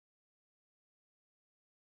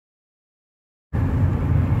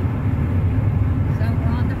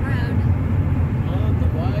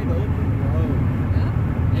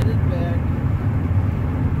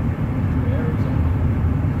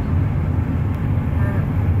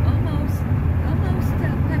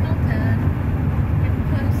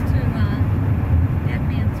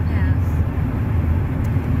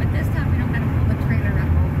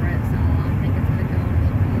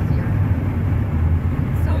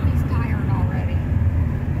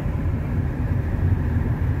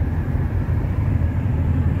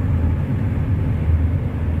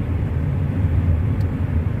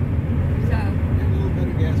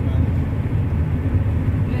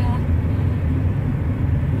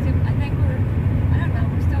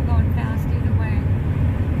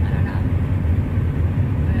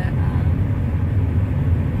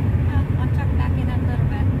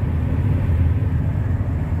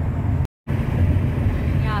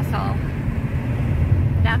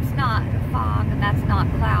fog, and that's not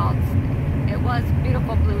clouds. It was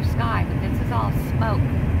beautiful blue sky, but this is all smoke.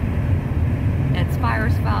 It's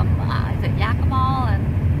fires from, is it Yakima and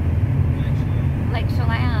Lake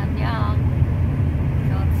Chelan, yeah.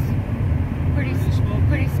 So it's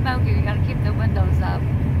pretty smoky. You gotta keep the windows up.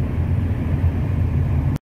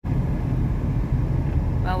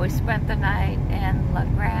 Well, we spent the night in La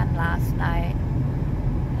Grande last night,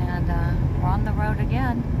 and we're on the road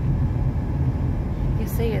again. You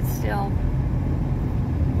see, it's still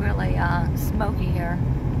really smoky here.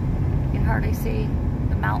 You can hardly see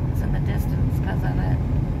the mountains in the distance because of it.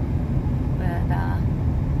 But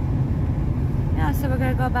yeah, so we're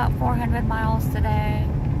gonna go about 400 miles today,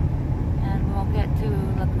 and we'll get to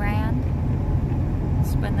La Grande,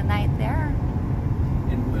 spend the night there.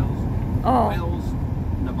 In Wells. Oh. Wells,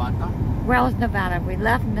 Nevada. Wells, Nevada. We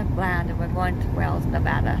left La Grande and we're going to Wells,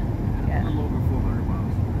 Nevada. Yeah. A little over 400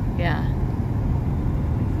 miles. Yeah.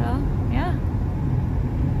 So, yeah.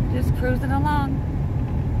 Just cruising along.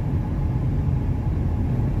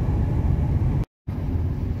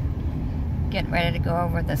 Getting ready to go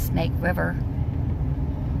over the Snake River.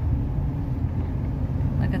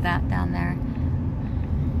 Look at that down there.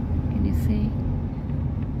 Can you see?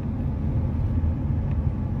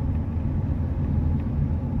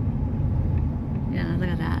 Yeah, look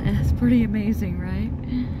at that. It's pretty amazing, right?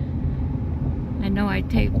 I know I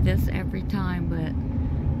tape this every time, but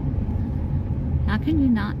how can you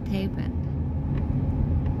not tape it?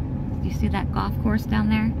 Do you see that golf course down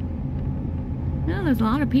there? No, there's a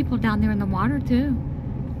lot of people down there in the water too.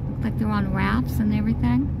 Looks like they're on rafts and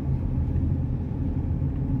everything.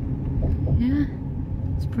 Yeah,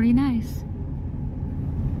 it's pretty nice.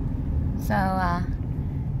 So,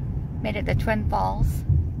 made it to Twin Falls.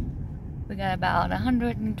 We got about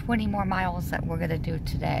 120 more miles that we're gonna do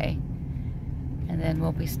today. And then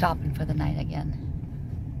we'll be stopping for the night again.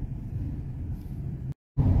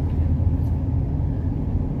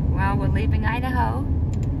 Well, we're leaving Idaho,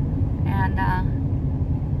 and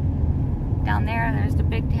down there's the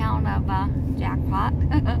big town of Jackpot.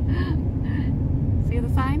 See the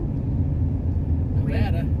sign?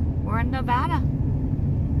 Nevada. We're in Nevada.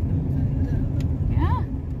 Yeah.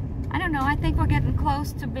 I don't know, I think we're getting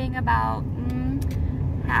close to being about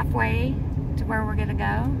halfway to where we're gonna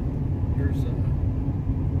go. Here's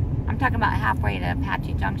I'm talking about halfway to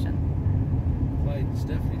Apache Junction. Clyde and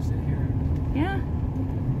Stephanie's in here. Yeah.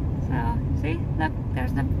 So, see? Look,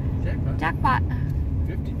 there's the Jackpot. Jackpot.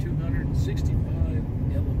 5,265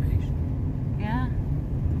 elevation. Yeah.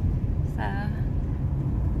 So,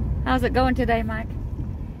 how's it going today, Mike?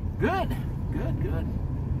 Good. Good.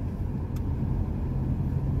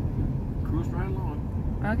 Cruising right along.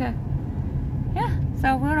 Okay. Yeah,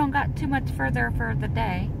 so we don't got too much further for the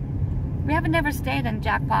day. We haven't never stayed in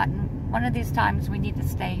Jackpot, and one of these times we need to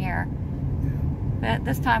stay here. Yeah. But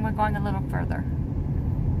this time we're going a little further.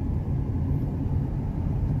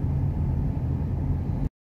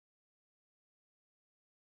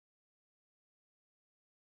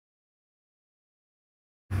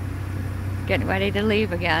 Getting ready to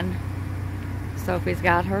leave again. Sophie's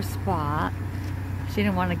got her spot. She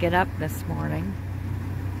didn't want to get up this morning.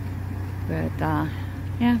 But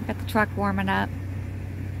yeah, got the truck warming up.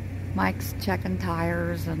 Mike's checking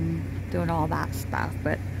tires and doing all that stuff.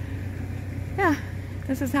 But yeah,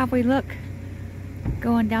 this is how we look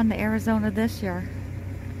going down to Arizona this year.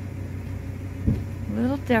 A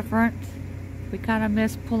little different. We kind of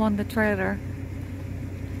miss pulling the trailer.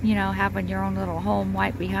 You know, having your own little home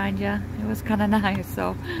right behind you. It was kind of nice,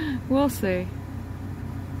 so we'll see.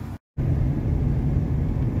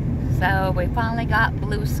 So we finally got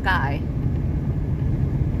blue sky.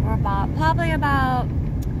 We're probably about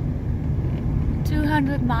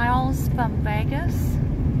 200 miles from Vegas,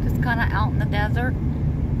 just kind of out in the desert.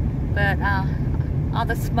 But all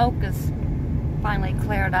the smoke is finally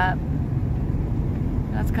cleared up.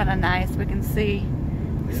 That's kind of nice. We can see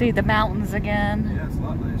the mountains again. Yeah, it's a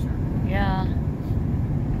lot nicer. Yeah,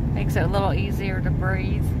 makes it a little easier to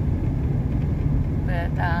breathe.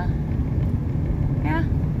 But yeah,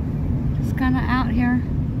 just kind of out here.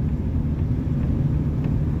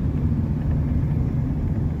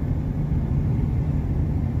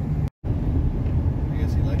 I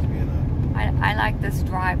guess he likes being up. I like this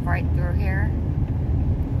drive right through here.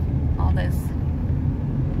 All this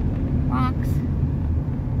rocks.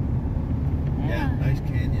 Yeah, nice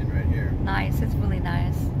canyon right here. Nice, it's really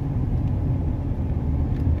nice.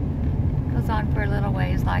 Goes on for a little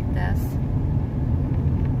ways like this.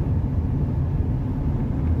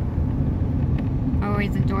 I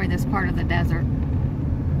always enjoy this part of the desert.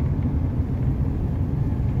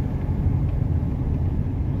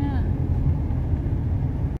 Yeah.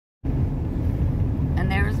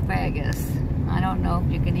 know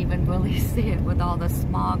if you can even really see it with all the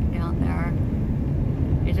smog down there.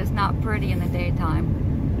 It's just not pretty in the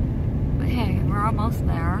daytime. But hey, we're almost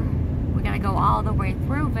there. We gotta go all the way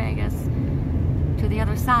through Vegas to the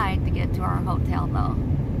other side to get to our hotel though.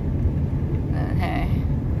 But hey,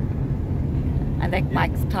 I think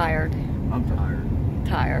Mike's tired. I'm tired.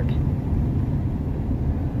 Tired.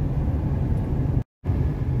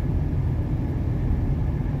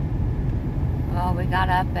 Well, we got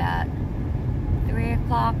up at 3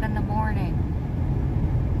 o'clock in the morning.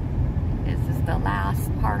 This is the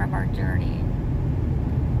last part of our journey.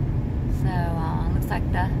 So, looks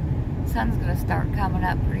like the sun's gonna start coming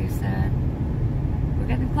up pretty soon. We're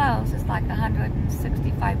getting close. It's like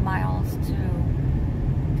 165 miles to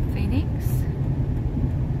Phoenix.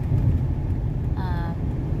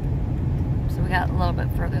 So we got a little bit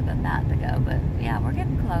further than that to go, but yeah, we're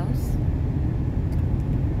getting close.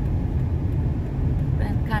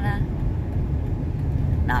 Been kind of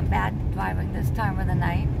not bad driving this time of the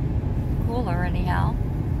night. Cooler anyhow.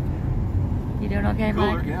 You doing okay,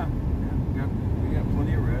 Mike? Cooler, yeah. We got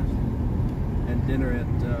plenty of rest. And dinner at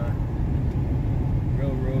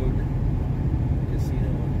Railroad Casino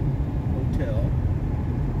and Hotel.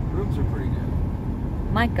 Rooms are pretty good.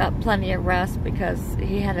 Mike got plenty of rest because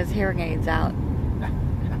he had his hearing aids out.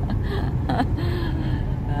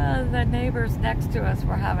 The neighbors next to us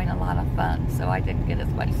were having a lot of fun, so I didn't get as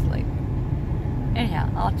much sleep. Anyhow,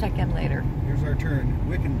 I'll check in later. Here's our turn,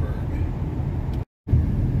 Wickenburg.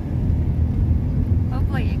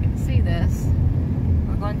 Hopefully you can see this.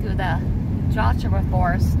 We're going through the Joshua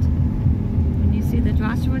Forest. Can you see the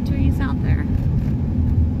Joshua trees out there?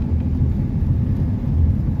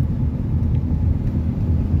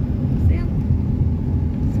 See them?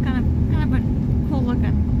 It's kind of a cool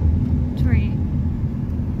looking tree.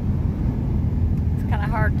 It's kind of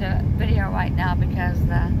hard to video right now because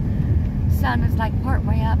the sun is like part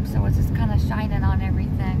way up, so it's just kind of shining on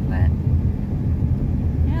everything, but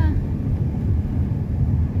yeah,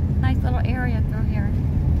 nice little area through here.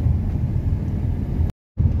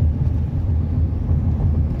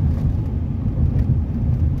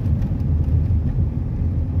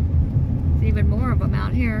 There's even more of them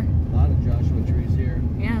out here. A lot of Joshua trees here.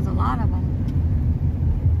 Yeah, there's a lot of them.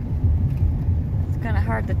 It's kind of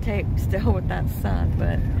hard to take still with that sun,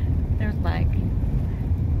 but there's Mike.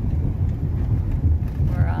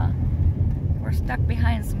 We're stuck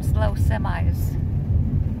behind some slow semis,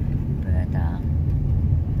 but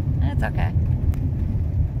it's okay.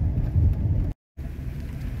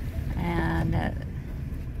 And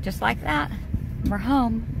just like that, we're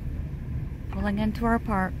home, pulling into our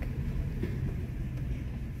park.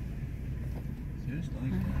 Just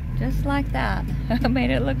like that. Just like that.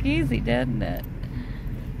 Made it look easy, didn't it?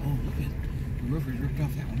 Oh, look at the river ripped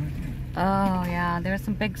off that one right there. Oh yeah, there's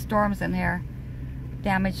some big storms in here.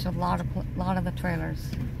 Damaged a lot of the trailers.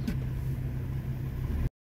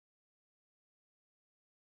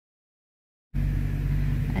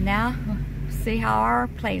 And now, see how our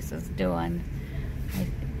place is doing.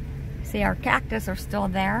 See, our cactus are still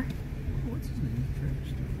there. What's his name? Trailer's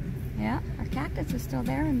still there. Yeah, our cactus is still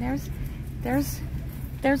there, and there's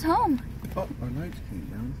home. Oh, our lights came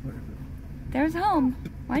down. Whatever. There's home,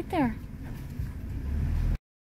 right there.